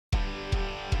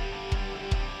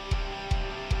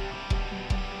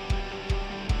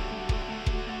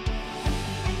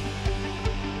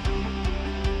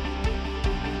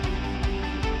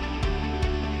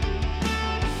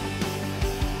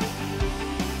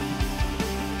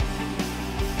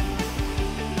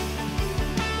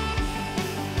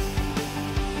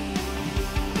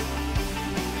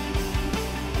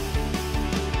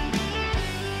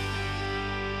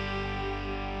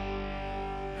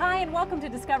and welcome to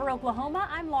Discover Oklahoma.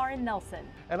 I'm Lauren Nelson.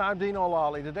 And I'm Dean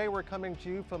O'Lally. Today we're coming to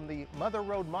you from the Mother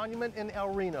Road Monument in El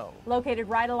Reno. Located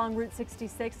right along Route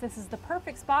 66, this is the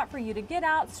perfect spot for you to get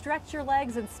out, stretch your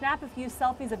legs, and snap a few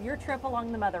selfies of your trip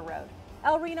along the Mother Road.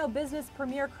 El Reno business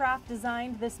Premier Craft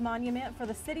designed this monument for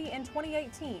the city in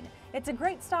 2018. It's a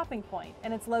great stopping point,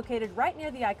 and it's located right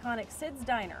near the iconic Sid's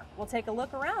Diner. We'll take a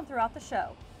look around throughout the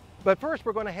show. But first,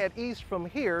 we're going to head east from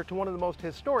here to one of the most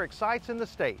historic sites in the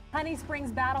state. Honey Springs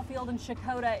Battlefield in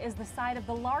Checotah is the site of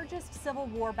the largest Civil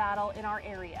War battle in our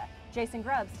area. Jason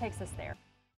Grubbs takes us there.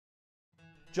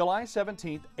 July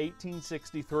 17,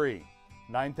 1863.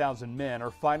 9,000 men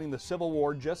are fighting the Civil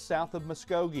War just south of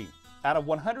Muskogee. Out of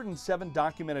 107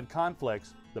 documented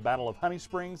conflicts, the Battle of Honey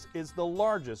Springs is the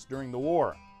largest during the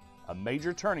war, a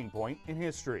major turning point in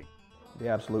history. The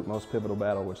absolute most pivotal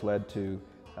battle, which led to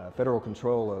federal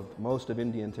control of most of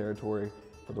Indian Territory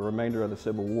for the remainder of the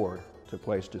Civil War, took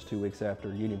place just 2 weeks after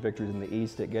Union victories in the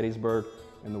east at Gettysburg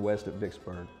and the west at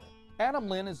Vicksburg. Adam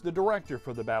Lynn is the director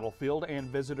for the Battlefield and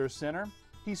Visitor Center.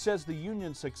 He says the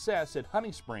Union's success at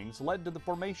Honey Springs led to the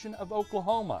formation of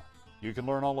Oklahoma. You can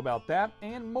learn all about that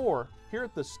and more here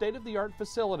at the state-of-the-art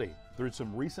facility through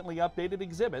some recently updated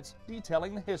exhibits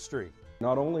detailing the history.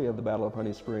 Not only of the Battle of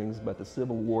Honey Springs, but the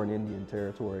Civil War in Indian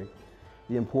Territory.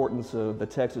 The importance of the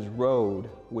Texas Road,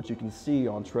 which you can see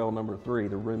on trail number 3,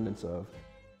 the remnants of.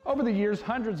 Over the years,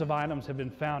 hundreds of items have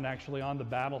been found actually on the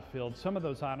battlefield. Some of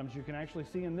those items you can actually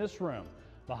see in this room.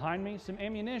 Behind me, some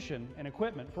ammunition and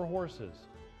equipment for horses.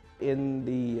 In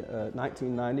the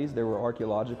 1990s, there were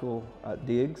archaeological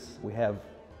digs. We have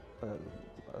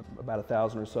about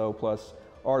 1,000 or so plus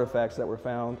artifacts that were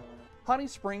found. Honey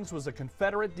Springs was a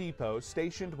Confederate depot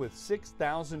stationed with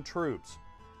 6,000 troops.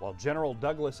 While General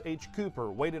Douglas H.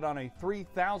 Cooper waited on a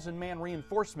 3,000-man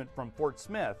reinforcement from Fort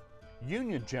Smith,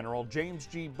 Union General James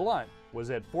G. Blunt was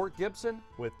at Fort Gibson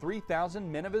with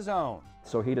 3,000 men of his own.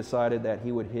 So he decided that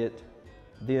he would hit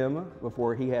them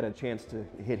before he had a chance to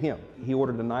hit him. He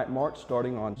ordered a night march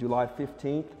starting on July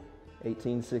 15th,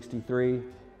 1863.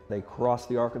 They crossed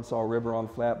the Arkansas River on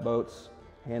flatboats.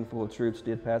 A handful of troops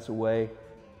did pass away,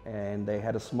 and they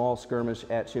had a small skirmish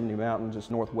at Chimney Mountain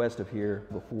just northwest of here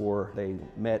before they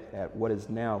met at what is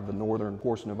now the northern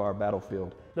portion of our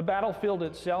battlefield. The battlefield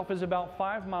itself is about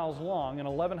 5 miles long and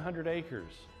 1,100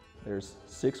 acres. There's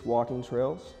 6 walking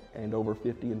trails and over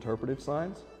 50 interpretive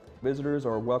signs. Visitors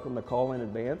are welcome to call in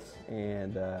advance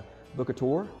and book a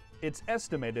tour. It's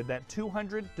estimated that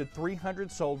 200 to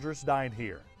 300 soldiers died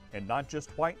here, and not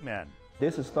just white men.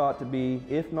 This is thought to be,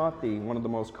 if not the, one of the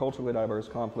most culturally diverse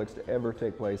conflicts to ever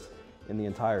take place in the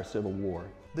entire Civil War.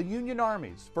 The Union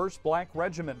Army's 1st Black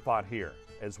Regiment fought here,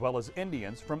 as well as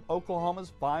Indians from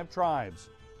Oklahoma's 5 tribes,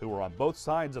 who were on both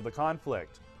sides of the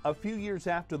conflict. A few years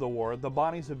after the war, the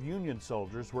bodies of Union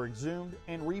soldiers were exhumed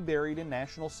and reburied in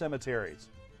national cemeteries.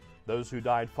 Those who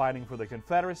died fighting for the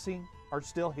Confederacy are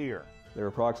still here. There are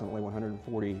approximately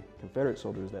 140 Confederate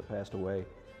soldiers that passed away.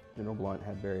 General Blunt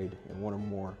had buried in 1 or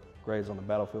more graves on the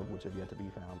battlefield which have yet to be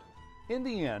found. In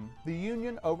the end, the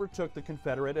Union overtook the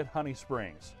Confederate at Honey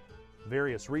Springs.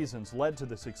 Various reasons led to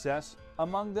the success,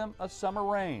 among them a summer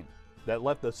rain that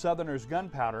left the Southerners'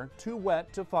 gunpowder too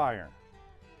wet to fire.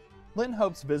 Lynn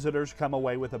hopes visitors come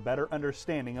away with a better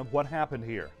understanding of what happened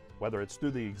here, whether it's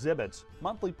through the exhibits,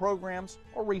 monthly programs,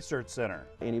 or research center.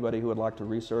 Anybody who would like to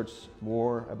research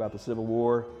more about the Civil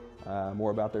War, more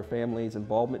about their family's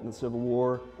involvement in the Civil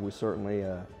War, we certainly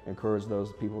encourage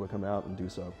those people to come out and do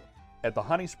so. At the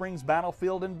Honey Springs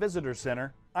Battlefield and Visitor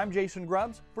Center, I'm Jason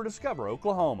Grubbs for Discover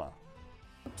Oklahoma.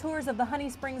 Tours of the Honey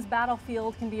Springs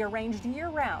Battlefield can be arranged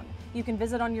year-round. You can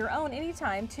visit on your own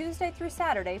anytime, Tuesday through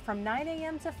Saturday from 9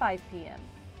 a.m. to 5 p.m.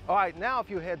 All right, now if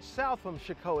you head south from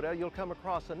Checotah, you'll come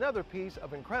across another piece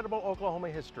of incredible Oklahoma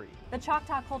history. The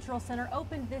Choctaw Cultural Center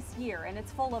opened this year, and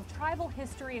it's full of tribal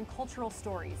history and cultural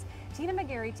stories. Tina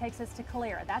McGarry takes us to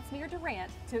Calera, that's near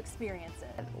Durant, to experience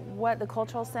it. What the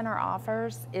Cultural Center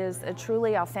offers is a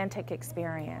truly authentic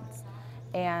experience.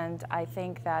 And I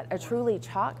think that a truly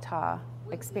Choctaw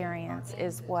experience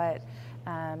is what,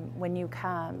 when you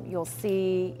come, you'll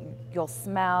see, you'll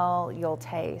smell, you'll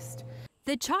taste.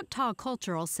 The Choctaw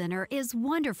Cultural Center is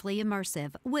wonderfully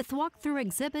immersive with walk-through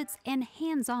exhibits and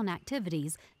hands-on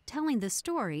activities telling the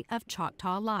story of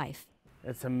Choctaw life.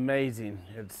 It's amazing.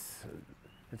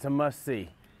 It's a must-see.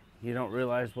 You don't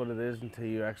realize what it is until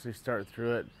you actually start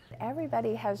through it.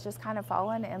 Everybody has just kind of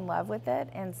fallen in love with it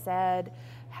and said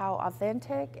how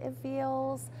authentic it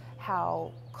feels,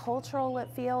 how cultural it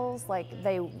feels, like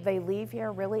they leave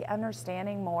here really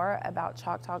understanding more about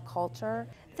Choctaw culture.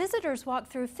 Visitors walk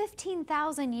through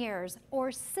 15,000 years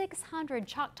or 600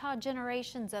 Choctaw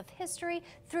generations of history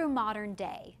through modern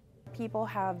day. People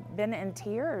have been in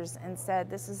tears and said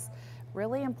this is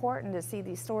really important to see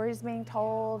these stories being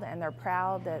told, and they're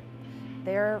proud that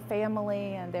their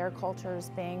family and their culture is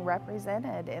being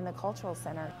represented in the Cultural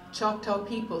Center. Choctaw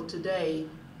people today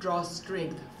draw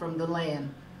strength from the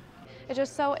land. It's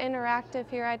just so interactive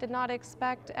here. I did not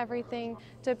expect everything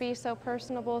to be so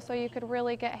personable, so you could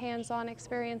really get hands-on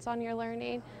experience on your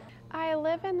learning. I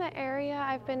live in the area.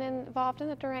 I've been involved in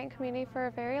the Durant community for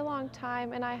a very long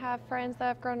time, and I have friends that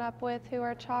I've grown up with who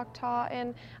are Choctaw,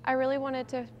 and I really wanted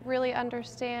to really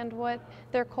understand what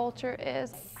their culture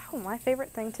is. Oh, my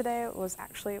favorite thing today was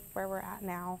actually where we're at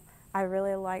now. I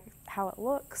really like how it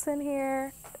looks in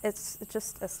here. It's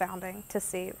just astounding to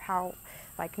see how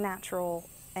natural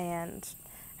and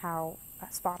how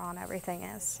spot on everything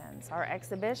is. Our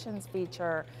exhibitions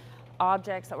feature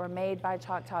objects that were made by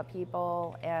Choctaw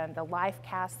people, and the life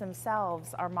casts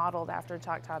themselves are modeled after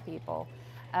Choctaw people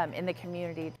in the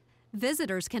community.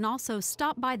 Visitors can also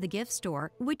stop by the gift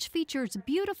store, which features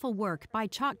beautiful work by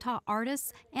Choctaw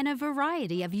artists and a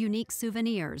variety of unique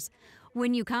souvenirs.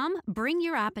 When you come, bring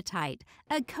your appetite.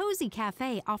 A cozy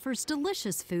cafe offers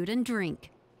delicious food and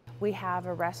drink. We have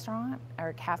a restaurant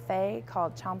or cafe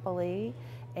called Champali,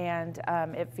 and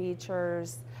it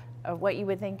features what you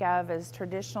would think of as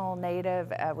traditional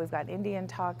native. We've got Indian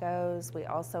tacos. We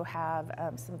also have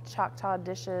some Choctaw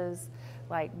dishes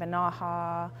like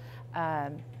manaha,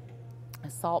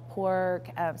 salt pork,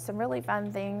 some really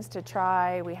fun things to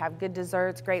try. We have good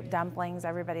desserts, grape dumplings.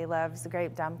 Everybody loves the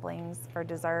grape dumplings for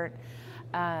dessert.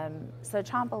 So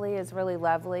Champali is really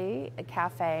lovely, a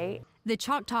cafe. The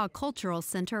Choctaw Cultural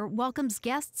Center welcomes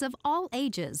guests of all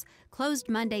ages, closed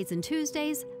Mondays and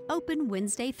Tuesdays, open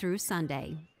Wednesday through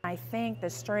Sunday. I think the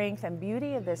strength and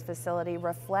beauty of this facility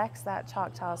reflects that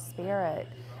Choctaw spirit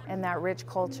and that rich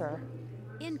culture.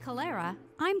 In Calera,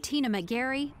 I'm Tina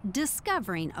McGarry,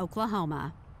 Discovering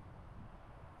Oklahoma.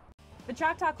 The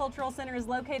Choctaw Cultural Center is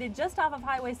located just off of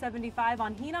Highway 75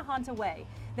 on Hinahonta Way.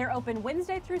 They're open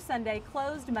Wednesday through Sunday,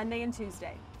 closed Monday and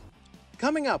Tuesday.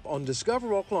 Coming up on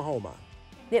Discover Oklahoma.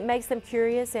 It makes them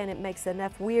curious, and it makes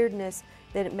enough weirdness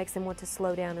that it makes them want to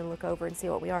slow down and look over and see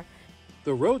what we are.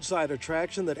 The roadside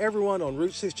attraction that everyone on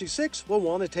Route 66 will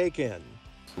want to take in.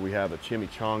 We have a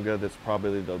chimichanga that's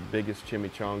probably the biggest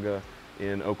chimichanga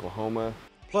in Oklahoma.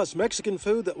 Plus Mexican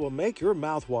food that will make your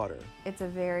mouth water. It's a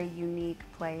very unique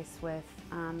place with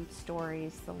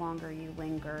stories. The longer you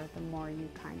linger, the more you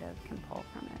kind of can pull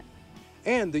from it.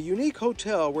 And the unique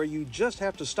hotel where you just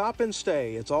have to stop and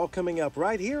stay. It's all coming up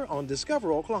right here on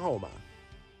Discover Oklahoma.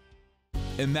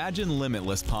 Imagine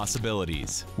limitless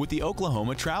possibilities with the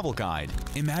Oklahoma Travel Guide.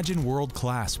 Imagine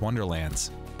world-class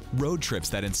wonderlands, road trips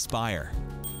that inspire.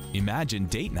 Imagine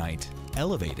date night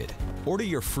elevated. Order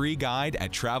your free guide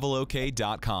at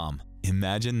travelok.com.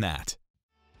 Imagine that.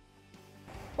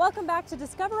 Welcome back to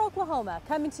Discover Oklahoma,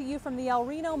 coming to you from the El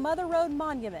Reno Mother Road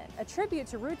Monument, a tribute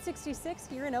to Route 66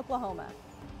 here in Oklahoma.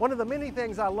 One of the many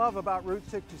things I love about Route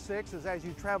 66 is as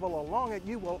you travel along it,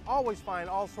 you will always find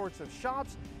all sorts of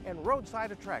shops and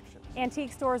roadside attractions.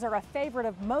 Antique stores are a favorite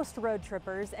of most road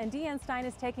trippers, and Deanne Stein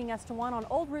is taking us to one on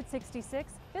Old Route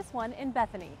 66, this one in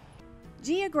Bethany.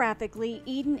 Geographically,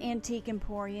 Eden Antique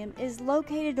Emporium is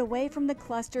located away from the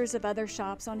clusters of other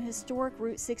shops on historic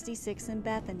Route 66 in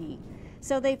Bethany.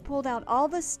 So they've pulled out all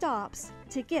the stops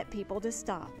to get people to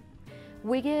stop.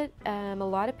 We get a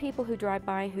lot of people who drive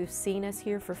by who've seen us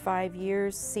here for 5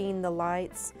 years, seen the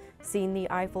lights, seen the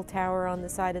Eiffel Tower on the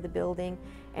side of the building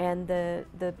and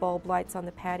the bulb lights on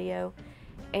the patio.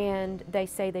 And they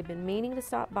say they've been meaning to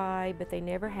stop by, but they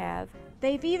never have.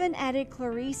 They've even added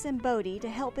Clarice and Bodie to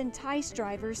help entice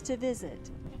drivers to visit.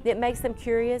 It makes them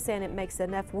curious, and it makes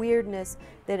enough weirdness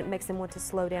that it makes them want to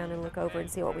slow down and look over and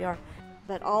see what we are.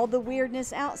 But all the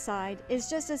weirdness outside is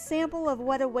just a sample of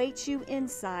what awaits you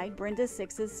inside Brenda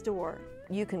Six's store.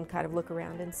 You can kind of look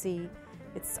around and see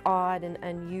it's odd and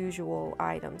unusual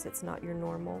items. It's not your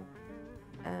normal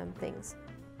things.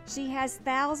 She has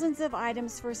thousands of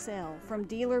items for sale, from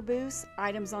dealer booths,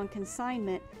 items on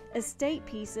consignment, estate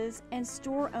pieces, and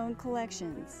store-owned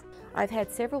collections. I've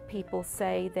had several people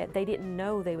say that they didn't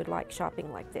know they would like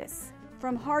shopping like this.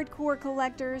 From hardcore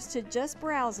collectors to just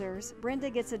browsers, Brenda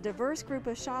gets a diverse group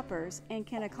of shoppers and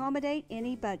can accommodate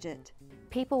any budget.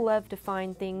 People love to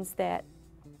find things that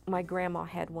my grandma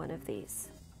had one of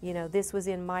these. You know, this was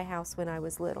in my house when I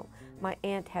was little. My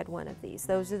aunt had one of these.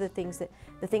 Those are the things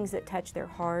that touch their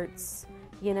hearts,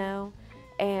 you know,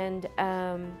 and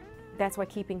that's why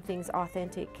keeping things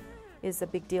authentic is a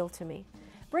big deal to me.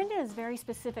 Brenda is very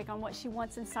specific on what she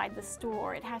wants inside the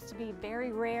store. It has to be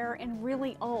very rare and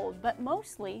really old, but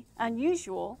mostly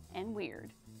unusual and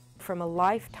weird. From a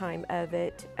lifetime of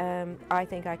it, I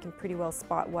think I can pretty well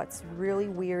spot what's really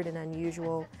weird and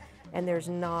unusual, and there's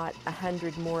not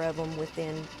 100 more of them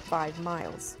within 5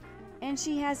 miles. And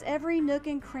she has every nook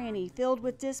and cranny filled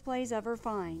with displays of her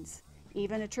finds.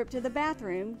 Even a trip to the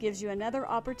bathroom gives you another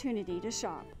opportunity to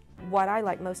shop. What I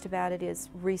like most about it is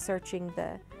researching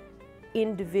the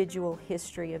individual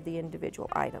history of the individual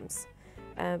items.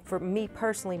 For me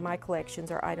personally, my collections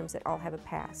are items that all have a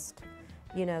past.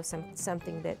 You know,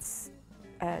 something that's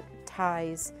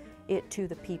ties it to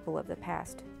the people of the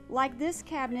past. Like this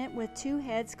cabinet with 2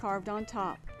 heads carved on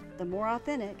top. The more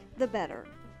authentic, the better.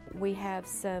 We have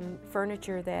some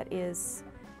furniture that is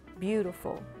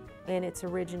beautiful in its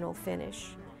original finish.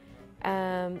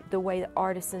 The way the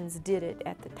artisans did it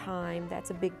at the time, that's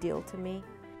a big deal to me.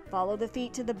 Follow the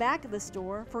feet to the back of the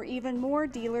store for even more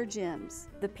dealer gems.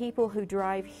 The people who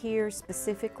drive here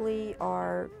specifically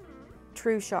are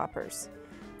true shoppers.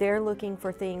 They're looking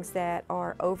for things that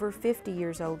are over 50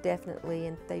 years old, definitely,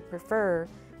 and they prefer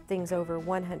things over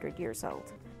 100 years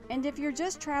old. And if you're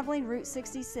just traveling Route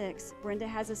 66, Brenda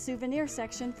has a souvenir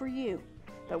section for you.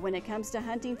 But when it comes to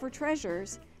hunting for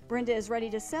treasures, Brenda is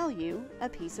ready to sell you a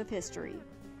piece of history.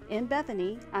 In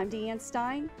Bethany, I'm Deanne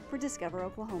Stein for Discover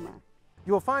Oklahoma.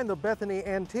 You'll find the Bethany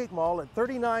Antique Mall at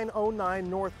 3909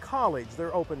 North College.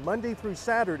 They're open Monday through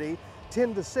Saturday,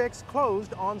 10 to 6,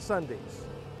 closed on Sundays.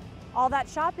 All that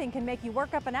shopping can make you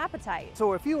work up an appetite.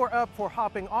 So if you are up for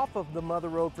hopping off of the Mother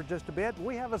Road for just a bit,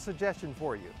 we have a suggestion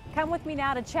for you. Come with me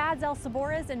now to Chad's El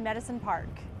Sabores in Medicine Park.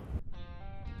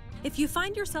 If you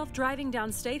find yourself driving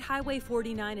down State Highway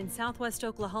 49 in southwest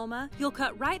Oklahoma, you'll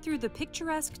cut right through the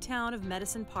picturesque town of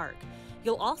Medicine Park.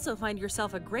 You'll also find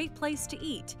yourself a great place to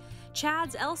eat,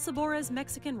 Chad's El Sabores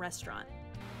Mexican restaurant.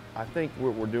 I think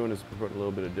what we're doing is we're putting a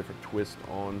little bit of different twist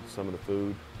on some of the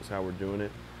food, is how we're doing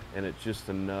it. And it's just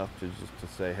enough to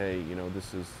say, hey, you know,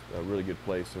 this is a really good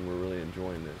place and we're really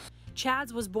enjoying this.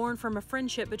 Chad's was born from a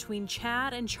friendship between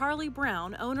Chad and Charlie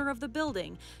Brown, owner of the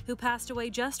building, who passed away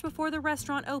just before the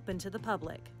restaurant opened to the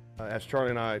public. As Charlie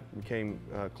and I became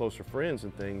closer friends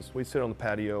and things, we'd sit on the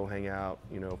patio, hang out,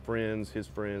 you know, friends, his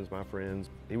friends, my friends.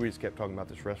 We just kept talking about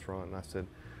this restaurant, and I said,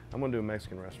 I'm gonna do a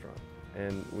Mexican restaurant.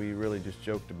 And we really just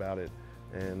joked about it,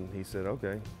 and he said,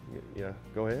 okay, yeah,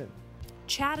 go ahead.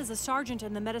 Chad is a sergeant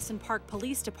in the Medicine Park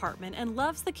Police Department and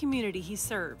loves the community he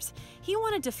serves. He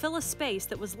wanted to fill a space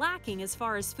that was lacking as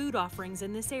far as food offerings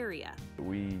in this area.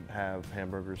 We have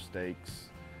hamburgers, steaks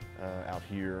out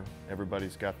here.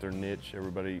 Everybody's got their niche.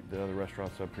 The other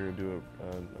restaurants up here do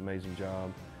an amazing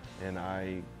job. And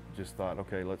I just thought,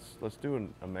 okay, let's do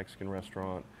a Mexican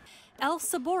restaurant. El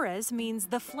Sabores means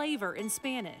the flavor in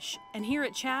Spanish. And here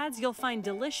at Chad's, you'll find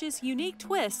delicious, unique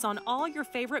twists on all your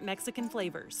favorite Mexican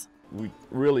flavors. We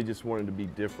really just wanted to be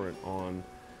different on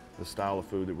the style of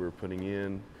food that we were putting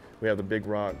in. We have the Big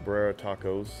Rock Brera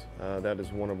tacos. That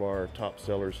is one of our top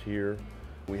sellers here.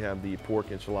 We have the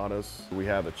pork enchiladas. We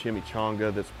have a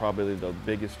chimichanga that's probably the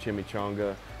biggest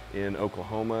chimichanga in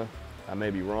Oklahoma. I may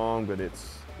be wrong, but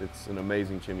it's an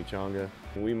amazing chimichanga.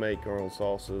 We make our own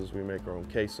salsas, we make our own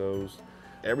quesos.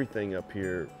 Everything up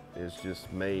here is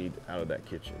just made out of that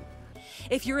kitchen.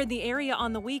 If you're in the area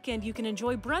on the weekend, you can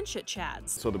enjoy brunch at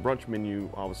Chad's. So the brunch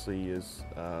menu obviously is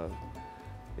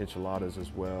enchiladas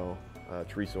as well,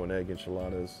 chorizo and egg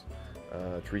enchiladas,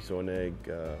 chorizo and egg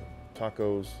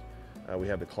tacos. We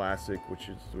have the classic,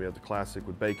 we have the classic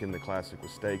with bacon, the classic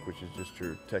with steak, which is just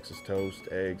your Texas toast,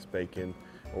 eggs, bacon,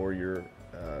 or your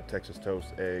Texas toast,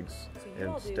 eggs,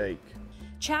 and steak.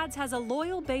 Chad's has a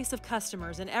loyal base of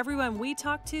customers, and everyone we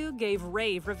talked to gave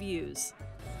rave reviews.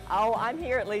 Oh, I'm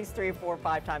here at least 3 or 4 or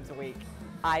 5 times a week.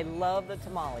 I love the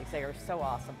tamales. They are so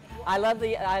awesome. I love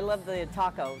the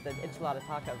taco, the enchilada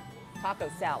taco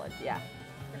salad. Yeah,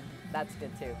 that's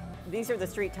good too. These are the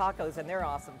street tacos, and they're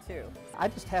awesome too. I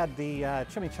just had the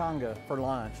chimichanga for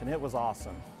lunch, and it was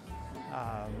awesome.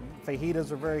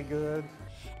 Fajitas are very good.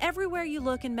 Everywhere you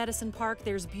look in Medicine Park,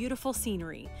 there's beautiful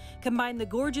scenery. Combine the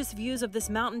gorgeous views of this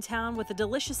mountain town with the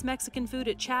delicious Mexican food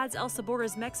at Chad's El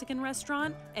Sabores Mexican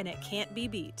restaurant, and it can't be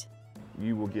beat.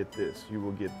 You will get this. You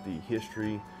will get the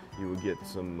history. You will get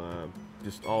some,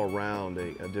 just all around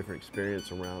a different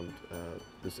experience around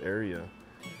this area.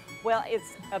 Well,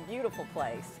 it's a beautiful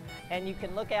place, and you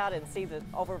can look out and see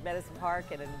over Medicine Park,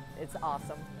 and it's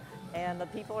awesome. And the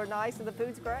people are nice, and the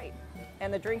food's great.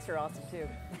 And the drinks are awesome too.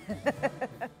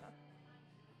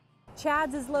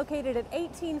 Chad's is located at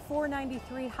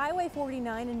 18493 Highway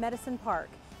 49 in Medicine Park.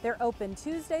 They're open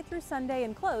Tuesday through Sunday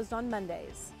and closed on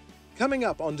Mondays. Coming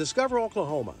up on Discover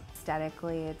Oklahoma.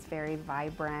 Aesthetically, it's very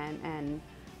vibrant and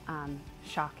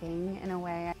shocking in a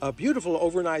way. A beautiful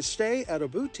overnight stay at a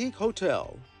boutique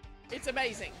hotel. It's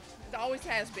amazing. It always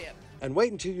has been. And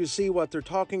wait until you see what they're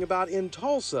talking about in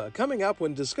Tulsa, coming up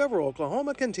when Discover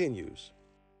Oklahoma continues.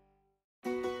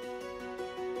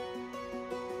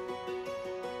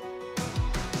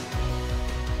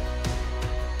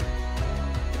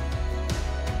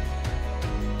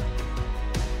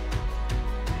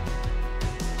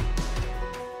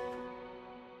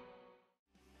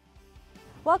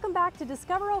 Welcome back to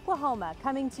Discover Oklahoma,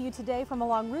 coming to you today from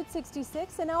along Route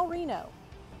 66 in El Reno.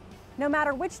 No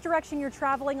matter which direction you're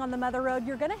traveling on the Mother Road,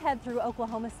 you're going to head through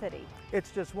Oklahoma City.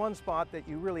 It's just one spot that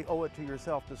you really owe it to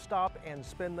yourself to stop and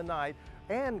spend the night.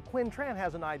 And Quinn Tran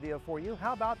has an idea for you.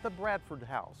 How about the Bradford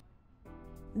House?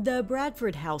 The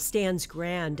Bradford House stands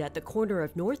grand at the corner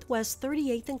of Northwest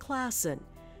 38th and Classen.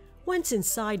 Once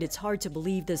inside, it's hard to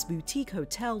believe this boutique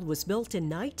hotel was built in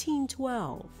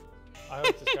 1912. I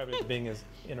always describe it as being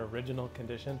in original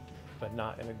condition, but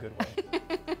not in a good way.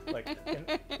 Like,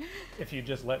 if you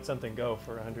just let something go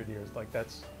for 100 years, like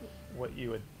that's what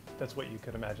you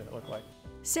could imagine it looked like.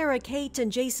 Sarah Kate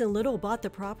and Jason Little bought the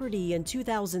property in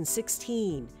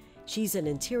 2016. She's an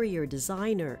interior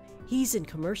designer. He's in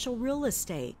commercial real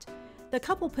estate. The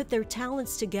couple put their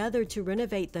talents together to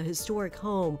renovate the historic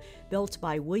home built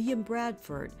by William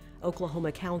Bradford,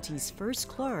 Oklahoma County's first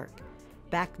clerk.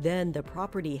 Back then, the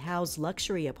property housed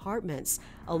luxury apartments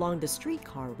along the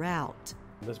streetcar route.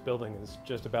 This building is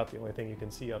just about the only thing you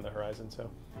can see on the horizon, so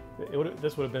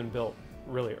this would have been built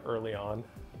really early on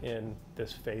in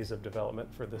this phase of development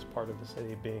for this part of the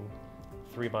city. Being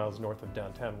 3 miles north of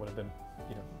downtown would have been,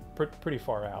 pretty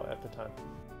far out at the time.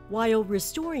 While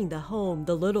restoring the home,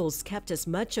 the Littles kept as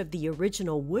much of the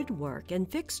original woodwork and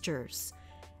fixtures.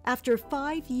 After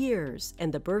 5 years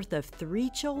and the birth of 3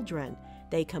 children,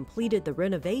 they completed the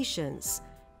renovations.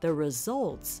 The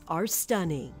results are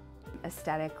stunning.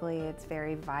 Aesthetically, it's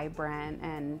very vibrant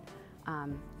and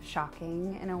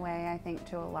shocking in a way, I think,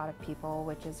 to a lot of people,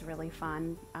 which is really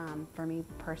fun for me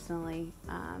personally,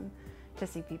 to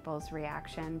see people's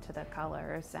reaction to the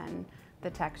colors and the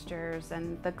textures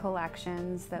and the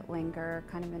collections that linger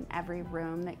kind of in every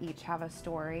room that each have a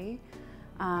story.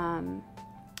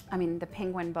 I mean, the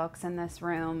Penguin books in this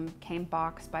room came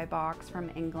box by box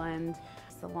from England.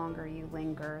 The longer you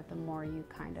linger, the more you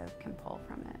kind of can pull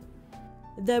from it.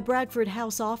 The Bradford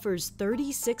House offers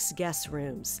 36 guest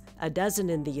rooms, a dozen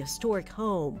in the historic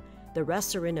home. The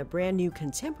rest are in a brand new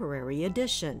contemporary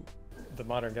addition. The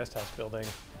modern guest house building,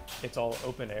 it's all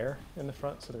open air in the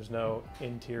front, so there's no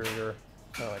interior,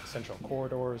 like central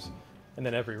corridors. And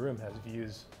then every room has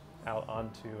views out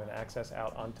onto and access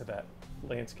out onto that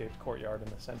landscaped courtyard in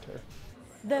the center.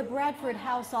 The Bradford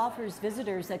House offers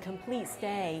visitors a complete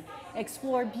stay,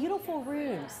 explore beautiful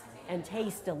rooms, and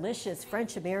taste delicious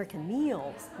French-American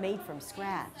meals made from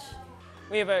scratch.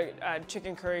 We have a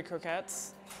chicken curry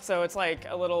croquettes, so it's like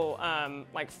a little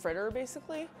like fritter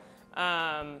basically,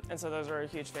 and so those are a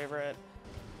huge favorite.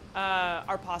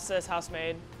 Our pasta is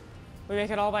house-made. We make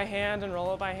it all by hand and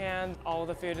roll it by hand. All of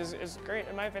the food is great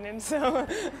in my opinion. So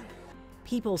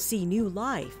people see new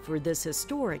life for this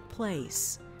historic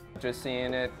place. Just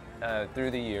seeing it through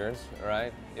the years,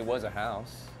 right? It was a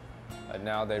house.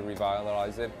 Now they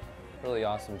revitalize it. Really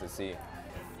awesome to see.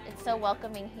 It's so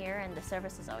welcoming here and the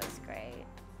service is always great.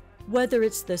 Whether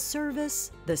it's the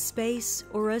service, the space,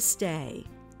 or a stay,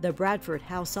 the Bradford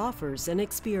House offers an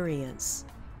experience.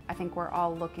 I think we're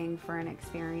all looking for an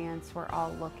experience. We're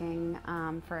all looking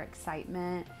for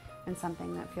excitement and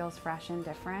something that feels fresh and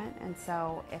different. And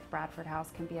so if Bradford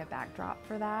House can be a backdrop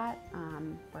for that,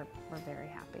 we're very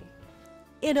happy.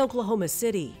 In Oklahoma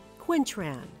City, Quinn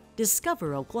Tran,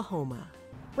 Discover Oklahoma.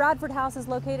 Bradford House is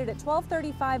located at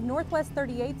 1235 Northwest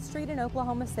 38th Street in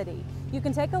Oklahoma City. You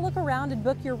can take a look around and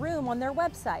book your room on their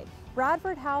website,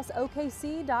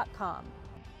 bradfordhouseokc.com.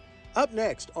 Up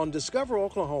next on Discover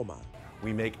Oklahoma.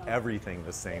 We make everything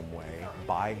the same way,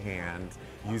 by hand,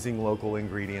 using local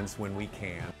ingredients when we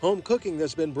can. Home cooking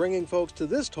that's been bringing folks to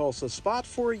this Tulsa spot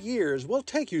for years. We'll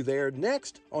take you there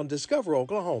next on Discover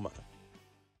Oklahoma.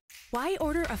 Why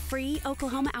order a free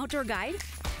Oklahoma outdoor guide?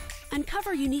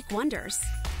 Uncover unique wonders.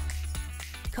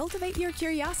 Cultivate your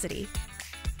curiosity.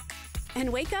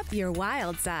 And wake up your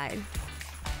wild side.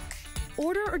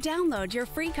 Order or download your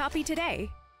free copy today.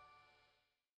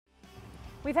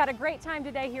 We've had a great time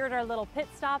today here at our little pit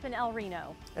stop in El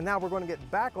Reno. And now we're going to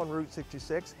get back on Route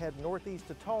 66, head northeast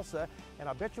to Tulsa, and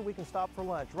I bet you we can stop for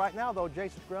lunch. Right now, though,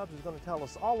 Jason Grubbs is going to tell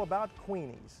us all about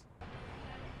Queenie's.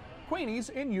 Queenie's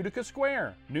in Utica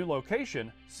Square. New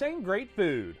location, same great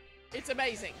food. It's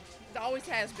amazing. It always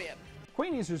has been.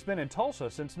 Queenie's has been in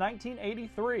Tulsa since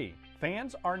 1983.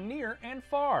 Fans are near and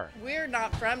far. We're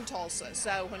not from Tulsa,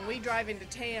 so when we drive into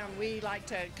town, we like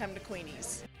to come to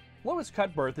Queenie's. Lois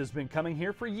Cutbirth has been coming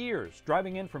here for years,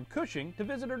 driving in from Cushing to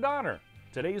visit her daughter.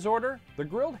 Today's order, the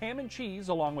grilled ham and cheese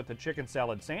along with the chicken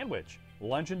salad sandwich.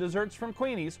 Lunch and desserts from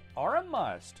Queenie's are a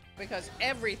must. Because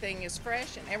everything is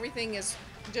fresh and everything is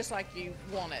just like you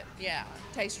want it. Yeah,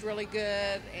 tastes really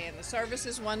good and the service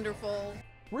is wonderful.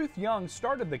 Ruth Young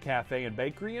started the cafe and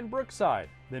bakery in Brookside,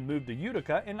 then moved to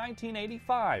Utica in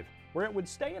 1985, where it would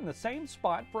stay in the same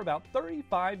spot for about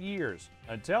 35 years,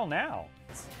 until now.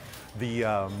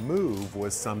 The move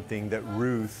was something that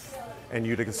Ruth and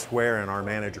Utica Square and our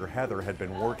manager Heather had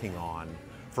been working on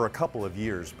for a couple of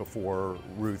years before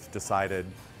Ruth decided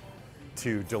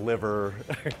to deliver,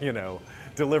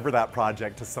 deliver that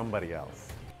project to somebody else.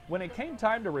 When it came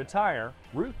time to retire,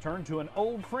 Ruth turned to an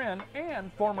old friend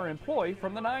and former employee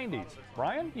from the 90s,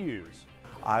 Brian Hughes.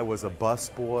 I was a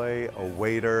busboy, a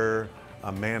waiter,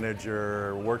 a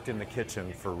manager, worked in the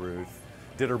kitchen for Ruth,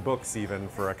 did her books even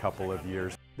for a couple of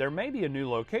years. There may be a new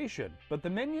location, but the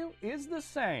menu is the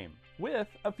same, with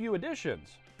a few additions.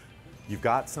 You've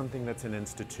got something that's an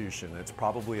institution. It's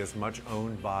probably as much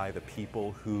owned by the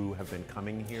people who have been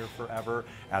coming here forever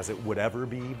as it would ever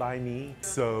be by me.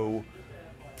 So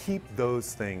keep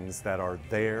those things that are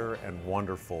there and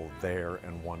wonderful there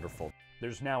and wonderful.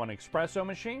 There's now an espresso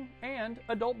machine and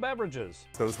adult beverages.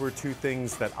 Those were two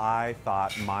things that I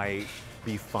thought might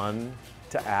be fun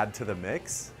to add to the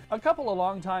mix. A couple of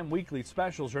longtime weekly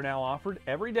specials are now offered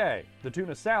every day, the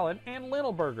tuna salad and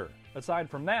lentil burger. Aside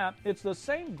from that, it's the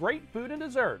same great food and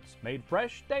desserts made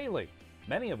fresh daily,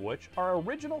 many of which are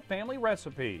original family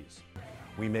recipes.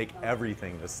 We make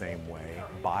everything the same way,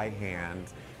 by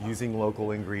hand, using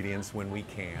local ingredients when we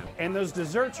can. And those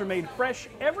desserts are made fresh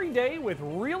every day with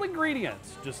real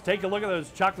ingredients. Just take a look at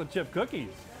those chocolate chip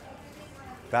cookies.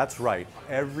 That's right,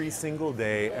 every single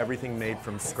day, everything made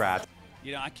from scratch.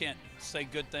 You know, I can't say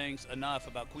good things enough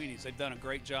about Queenie's. They've done a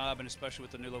great job, and especially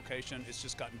with the new location, it's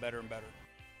just gotten better and better.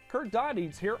 Kurt Dodd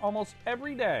eats here almost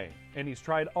every day, and he's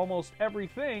tried almost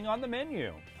everything on the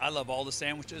menu. I love all the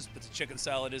sandwiches, but the chicken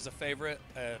salad is a favorite.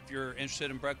 If you're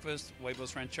interested in breakfast,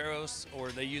 huevos rancheros,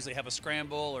 or they usually have a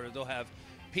scramble, or they'll have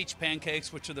peach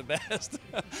pancakes, which are the best.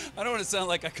 I don't want to sound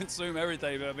like I consume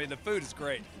everything, but I mean, the food is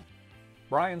great.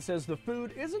 Brian says the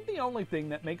food isn't the only thing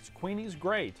that makes Queenie's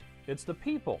great. It's the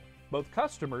people, both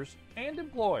customers and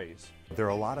employees. There are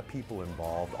a lot of people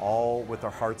involved, all with their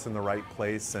hearts in the right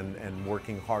place and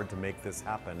working hard to make this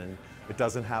happen. And it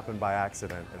doesn't happen by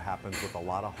accident. It happens with a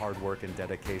lot of hard work and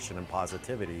dedication and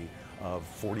positivity of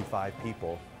 45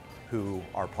 people who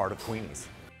are part of Queenie's.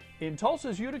 In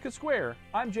Tulsa's Utica Square,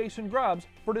 I'm Jason Grubbs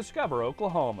for Discover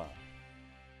Oklahoma.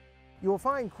 You'll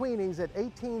find Queenie's at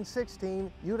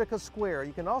 1816 Utica Square.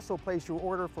 You can also place your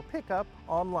order for pickup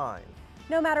online.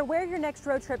 No matter where your next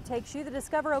road trip takes you, the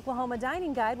Discover Oklahoma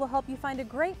Dining Guide will help you find a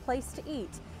great place to eat.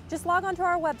 Just log on to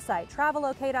our website,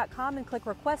 travelok.com, and click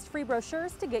Request Free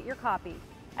Brochures to get your copy.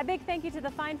 A big thank you to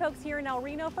the fine folks here in El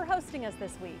Reno for hosting us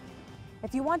this week.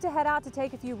 If you want to head out to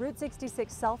take a few Route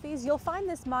 66 selfies, you'll find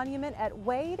this monument at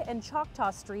Wade and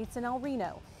Choctaw Streets in El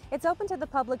Reno. It's open to the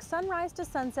public sunrise to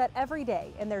sunset every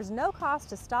day, and there's no cost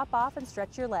to stop off and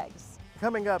stretch your legs.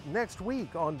 Coming up next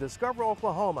week on Discover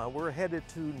Oklahoma, we're headed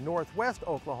to Northwest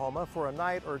Oklahoma for a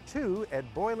night or two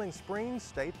at Boiling Springs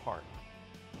State Park.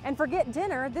 And forget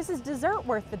dinner, this is dessert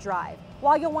worth the drive,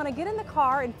 while you'll want to get in the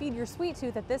car and feed your sweet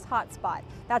tooth at this hot spot.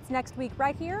 That's next week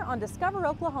right here on Discover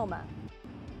Oklahoma.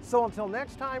 So until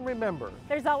next time, remember,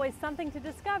 there's always something to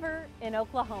discover in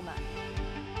Oklahoma.